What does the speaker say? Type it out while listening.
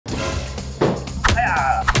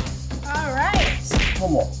All right.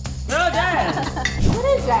 One more. No, Dad. What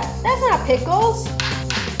is that? That's not pickles.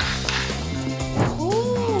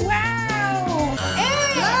 Ooh, wow.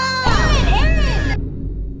 Aaron!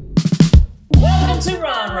 Welcome to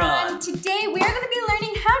RonRon. Today we are going to be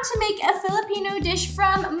learning how to make a Filipino dish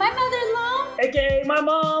from my mother-in-law, AKA my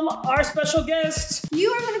mom, our special guest.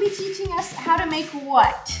 You are going to be teaching us how to make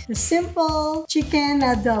what? The simple chicken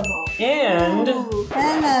adobo. And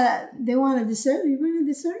They want a dessert. You want a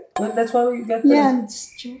dessert? well, that's why we got the... Yeah, I'm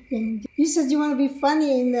just joking. You said you want to be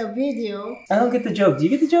funny in the video. I don't get the joke. Do you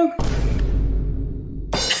get the joke?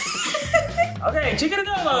 Okay, chicken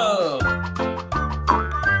adobo.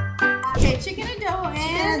 Okay, chicken adobo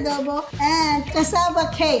and... Cassava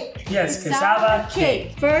cake. Yes, cassava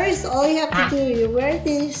cake. First, all you have to do is wear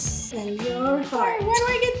this and your heart. Where do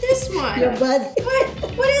I get this one? Your body.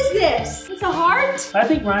 What is this? It's a heart? I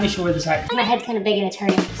think Ronnie should wear this hat. My head's kind of big and it's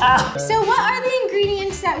hurting. So what are the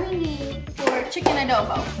ingredients that we need for chicken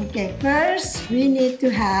adobo? Okay, first we need to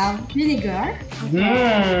have vinegar,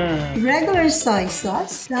 regular soy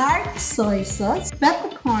sauce, dark soy sauce,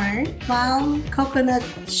 peppercorn, palm coconut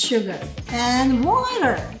sugar, and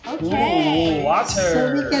water. Okay. Ooh, water.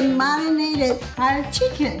 So we can marinate our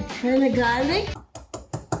chicken. And the garlic.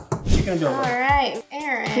 Chicken adobo. All right,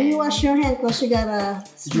 Aaron. Can you wash your hands because you gotta...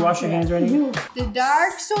 Did you wash your hands already? The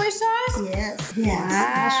dark soy sauce? Yes. Wash your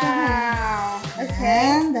hands. Wow. Okay.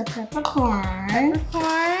 And the peppercorn.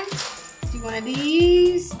 Peppercorn. Do one of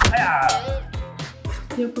these.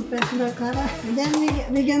 Your professional cutter. And then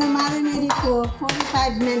we're gonna marinate it for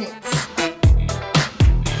 45 minutes.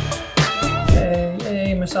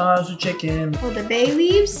 Hey, massage the chicken. Oh, the bay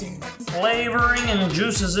leaves? Flavoring and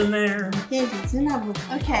juices in there. Okay, that's enough.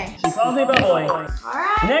 Okay. She calls me boy. All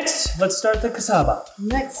right. Next, let's start the cassava.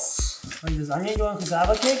 Next, Wait, does onion go on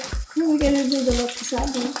cassava cake? we're gonna do the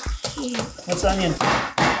cassava. What's onion?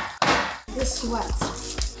 This what?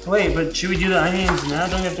 Wait, but should we do the onions now?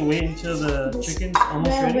 Don't we have to wait until the chicken's almost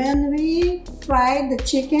Well, ready? when we fry the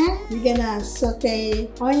chicken, we're gonna saute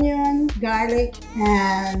onion, garlic,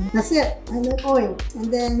 and that's it. And then oil.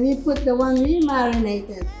 And then we put the one we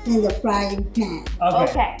marinated in the frying pan.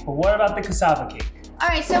 Okay. But what about the cassava cake? All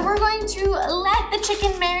right, so we're going to let the chicken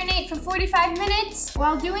marinate for 45 minutes.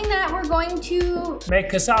 While doing that, we're going to... Make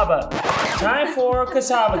cassava. Time for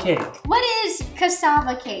cassava cake. What is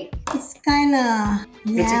cassava cake? It's kinda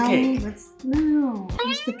It's a cake. But no,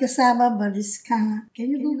 it's the cassava, but it's kinda. Can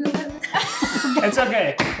you Google it? It's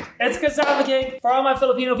okay. It's cassava cake. For all my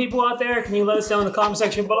Filipino people out there, can you let us know in the comment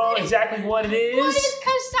section below exactly what it is? What is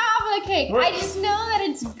cassava cake? What? I just know that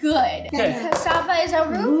it's good. Okay. Cassava is a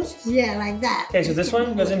root? Yeah, like that. Okay, so this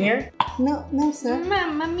one goes in here. No, sir.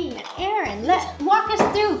 Mamma mia. Aaron, walk us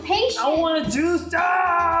through. Patience. I want to do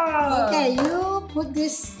stuff! Okay, you put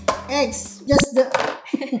this eggs. Just the.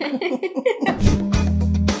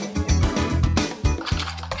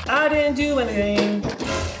 I didn't do anything.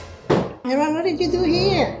 Aaron, what did you do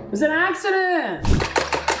here? It was an accident.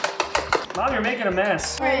 Mom, you're making a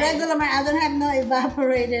mess. For regular milk, I don't have no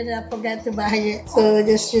evaporated. I forgot to buy it. So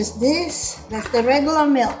just use this. That's the regular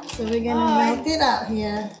milk. So we're gonna melt it out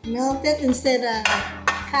here. Melt it instead of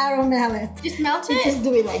caramel it. Just melt You it? just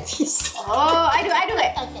do it like this. Oh, I do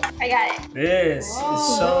it. Okay, I got it. This is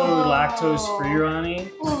so lactose free, Ronnie.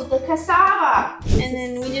 Ooh, the cassava. And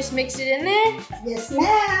then we just mix it in there. Yes,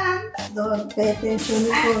 ma'am. Don't pay attention.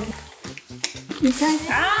 Okay.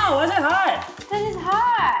 Ow, why is it hot? That is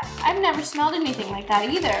hot. I've never smelled anything like that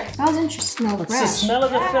either. Smells interesting. Smell It's the fresh. smell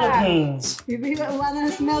of the Philippines. If you want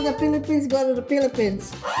to smell the Philippines, go to the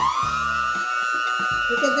Philippines. Look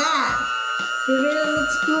at that. It really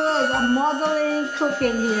looks good. I'm modeling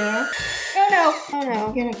cooking here. Oh no.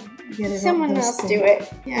 I'm gonna get it. Someone else do it.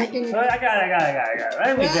 Yeah. I got it.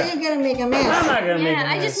 Let me Well, go. you're gonna make a mess. I'm not gonna make a Yeah,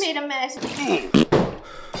 mess. I just made a mess.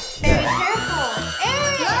 Very careful. Aaron!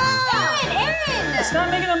 It's not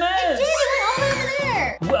making a mess. Dude, it went all over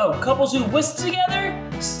there. Whoa, couples who whisk together,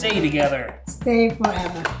 stay together. Stay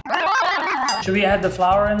forever. Should we add the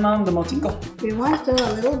flour in, Mom? The motico? If you want to,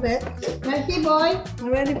 a little bit. Mikey boy,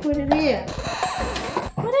 already put it here.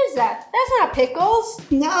 What is that? That's not pickles.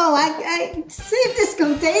 No, I saved this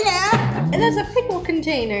container. And that's a pickle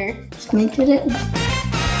container. Make it.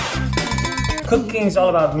 Cooking is all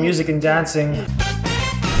about music and dancing.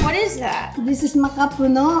 What is that? This is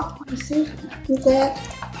makapuno. You see? Look at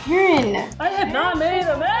that. Aaron. I had not made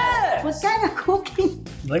a mess. What kind of cooking?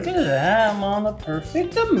 Look at that, Mom. The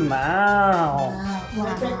perfect amount.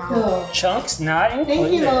 Wow. Chunks not included.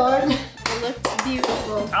 Thank you, Lord. It looks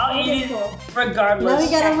beautiful. I'll eat it regardless. Now we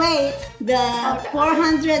gotta wait the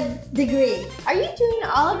 400 degree. Are you doing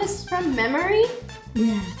all of this from memory?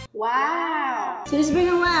 Yeah. Wow. So it's been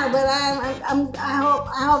a while, but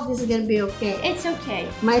I hope this is gonna be okay. It's okay.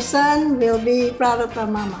 My son will be proud of her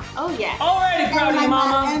mama. Oh yeah. Already proud of you,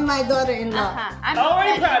 Mama. And my daughter-in-law. I'm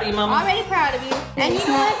Already proud of you, Mama. Already proud of you. And you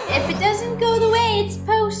know what? If it doesn't go the way it's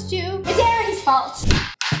supposed to, it's Aaron's fault.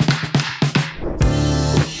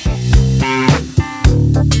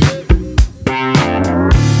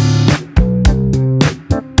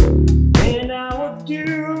 And I will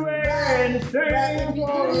do anything. If you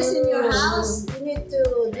do this in your house, you need to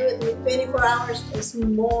do it with 24 hours. It's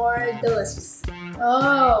more delicious.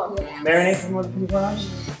 Oh. Yes. Marinate for more than 24 hours?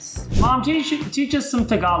 Yes. Mom, teach us some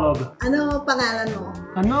Tagalog. Ano pangalan mo?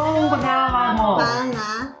 Ano pangalan mo?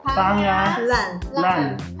 Pangalan.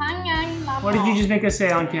 Lan. What did you just make us say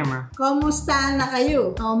on camera? Kumusta na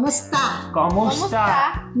kayo? Kumusta Kamusta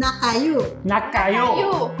na kayo? na kayo?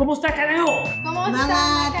 Kumusta kayo?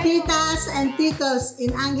 Mga titas and titos in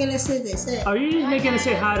Angeles City. Say. Are you just making us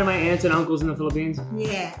say hi to my aunts and uncles in the Philippines?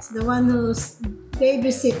 Yes, the one who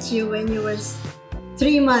babysits you when you were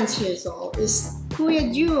 3 months old is Kuya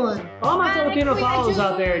June. All my Hi, Filipino Kuya followers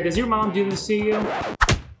out June. there, does your mom do this to you?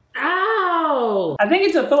 Ow! I think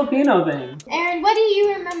it's a Filipino thing. Aaron, what do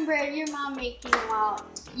you remember your mom making while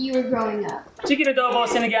you were growing up? Chicken adobo,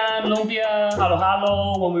 sinigang, lumpia,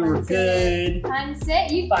 halo-halo when we were good. Pancit?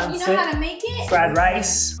 You know Pancit. how to make it? Fried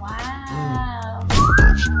rice. Wow.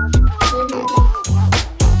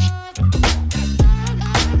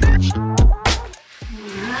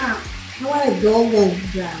 I want a golden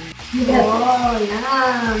brown. Oh,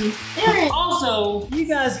 yum. Aaron. Also, you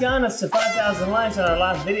guys got us to 5,000 likes on our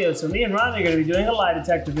last video, so me and Ron are going to be doing a lie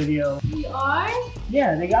detector video. We are?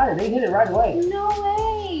 Yeah, they got it. They hit it right away. No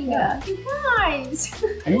way. Yeah. You guys.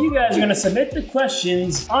 And you guys are going to submit the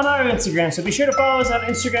questions on our Instagram, so be sure to follow us on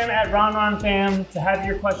Instagram at RonRon Fam to have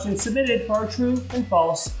your questions submitted for our true and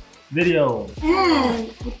false video.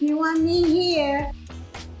 And if you want me here,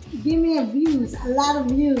 give me a lot of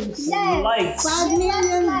views. Yes. Likes. 5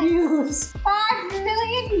 million views. 5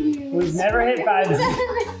 million views. We've never hit 5 million.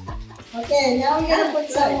 Okay, now we're gonna put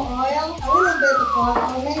some oil, a little bit of oil,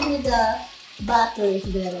 or maybe the butter is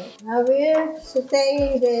better. Now we're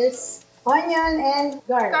sauteing this onion and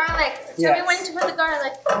garlic. Garlic. Tell me Yes. when to put the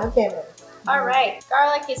garlic. Okay, All right.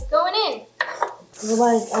 Garlic is going in.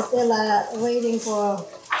 we're still waiting for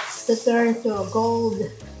to turn to a gold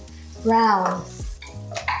brown.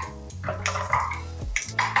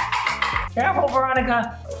 Careful,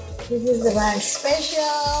 Veronica. This is the my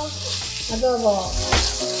special adobo.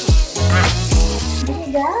 Look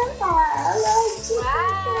at that. I love it.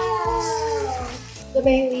 Wow. The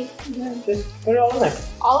bay leaf. Just put it all in there.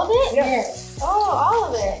 All of it? Yes. Oh, all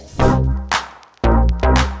of it.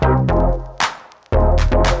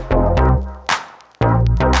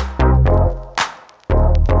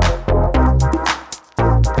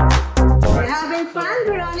 You're having fun,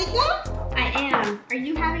 Veronica? I am. Are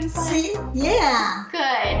you having fun? See? Yeah.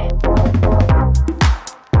 Good.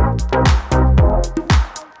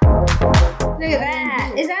 Look at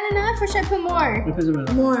that. Is that enough or should I put more? Because of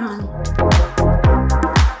it. More, honey.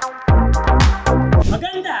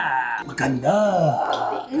 Maganda!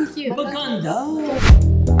 Maganda! Thank you. Maganda!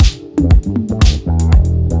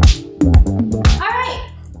 Alright.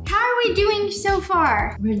 How are we doing so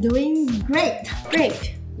far? We're doing great.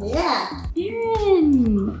 Great. Yeah.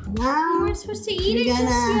 Aaron. Now, We're supposed to eat it we're just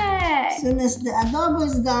gonna, yet. as soon as the adobo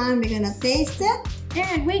is done, we're gonna taste it.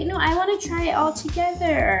 Aaron, wait, no, I want to try it all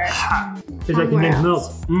together. Tastes like you make milk.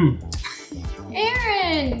 Mmm.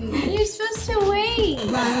 Aaron, you're supposed to wait.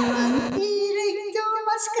 RonRon, hilig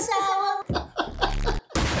tumas kasama.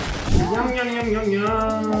 Yum, yum, yum, yum,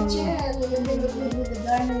 yum. Cheers. We're gonna do it with the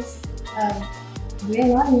garnish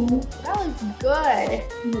green onion. That looks good.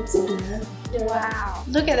 Looks good. Wow.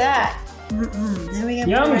 Look at that. Then we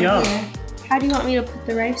Yum, put it yum. here. How do you want me to put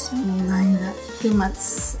the rice in? Not too much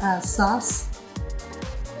sauce.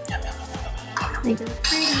 Make it look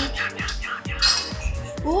pretty.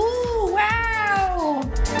 Ooh, wow.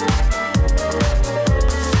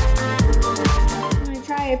 I'm gonna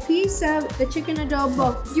try a piece of the chicken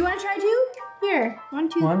adobo. Do you want to try too? Here, 1,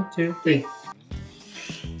 2. 1, 2, 3.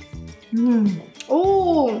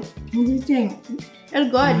 Oh, What do you think? it's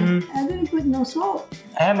good. I didn't put no salt.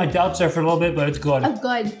 I had my doubts there for a little bit, but it's good. It's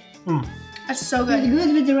good. That's so It's good.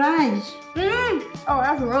 good with the rice. Oh,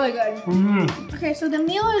 that's really good. Okay, so the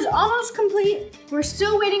meal is almost complete. We're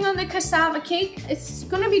still waiting on the cassava cake. It's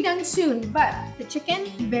gonna be done soon, but the chicken,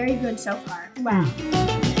 very good so far. Wow.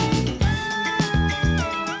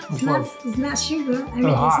 It's not sugar. I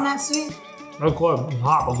mean, hot. it's not sweet. It's good. It's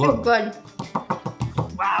hot, but Oh, good. good.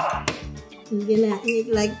 Wow. You're gonna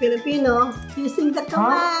eat like Filipino, using the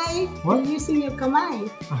kamay. What? You're using your kamay.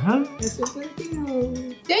 That's a Filipino.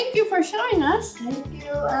 Thank you for showing us. Thank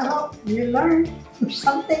you. I hope you learned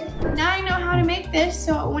something. Now I know how to make this,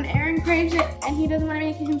 so when Aaron craves it and he doesn't want to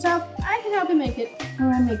make it himself, I can help him make it. Or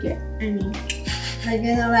I make it. I mean. I'm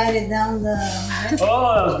gonna write it down the.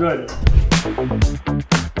 Oh, that was good.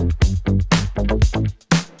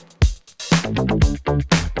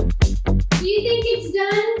 Do you think it's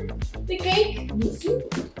done? The cake?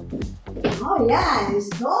 Oh yeah, it's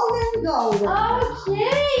golden.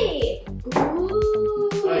 Okay. Ooh,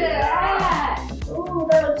 look at that. Ooh,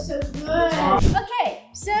 that looks so good. Okay,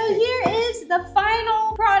 so here is the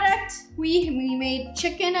final product. We made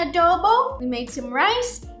chicken adobo, we made some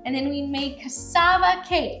rice, and then we made cassava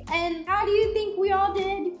cake. And how do you think we all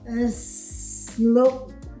did?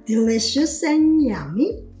 Look delicious and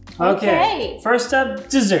yummy. Okay. First up,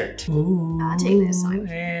 dessert. Ooh. I'll take this one.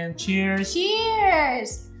 And cheers.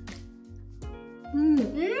 Cheers. You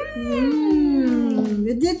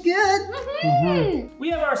did good. We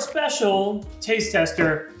have our special taste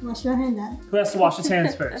tester Wash your hand, Dad. who has to wash his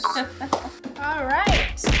hands first. All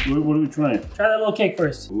right. What are we trying? Try that little cake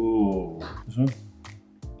first. Ooh. This one?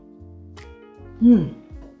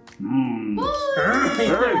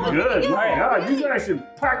 Very good. My God, you guys should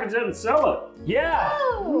package it and sell it. Yeah.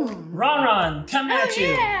 Oh. RonRon, coming at you.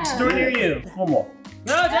 yeah. Store near you. Come on.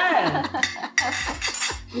 No, Dad.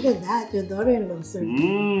 Look at that, your daughter-in-law, sir.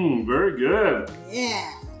 Very good.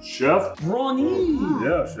 Yeah. Chef? Ronnie.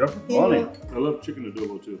 Yeah, Chef Ronnie. I love chicken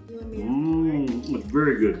adobo too. It's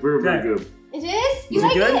very good. Very, very good. It is? You Is it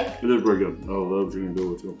like good? it? It is very good. I love chicken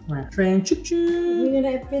adobo too. Train choo choo. You're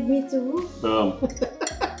gonna feed me too?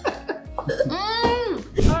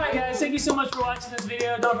 Alright guys, thank you so much for watching this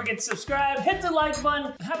video. Don't forget to subscribe, hit the like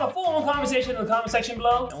button, have a full-on conversation in the comment section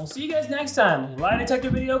below. And we'll see you guys next time. Lie detector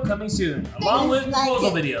video coming soon, along with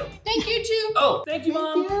proposal video. Thank you too. Oh, thank you,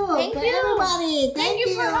 Mom. Thank you. Everybody. Thank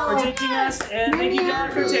you For taking us, and thank you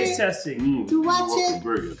guys for taste testing. To watch it,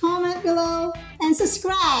 Very good. comment below, and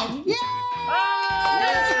subscribe. Yay!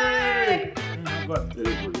 Bye! It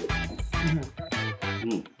is very good.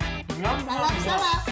 Sarap, sarap.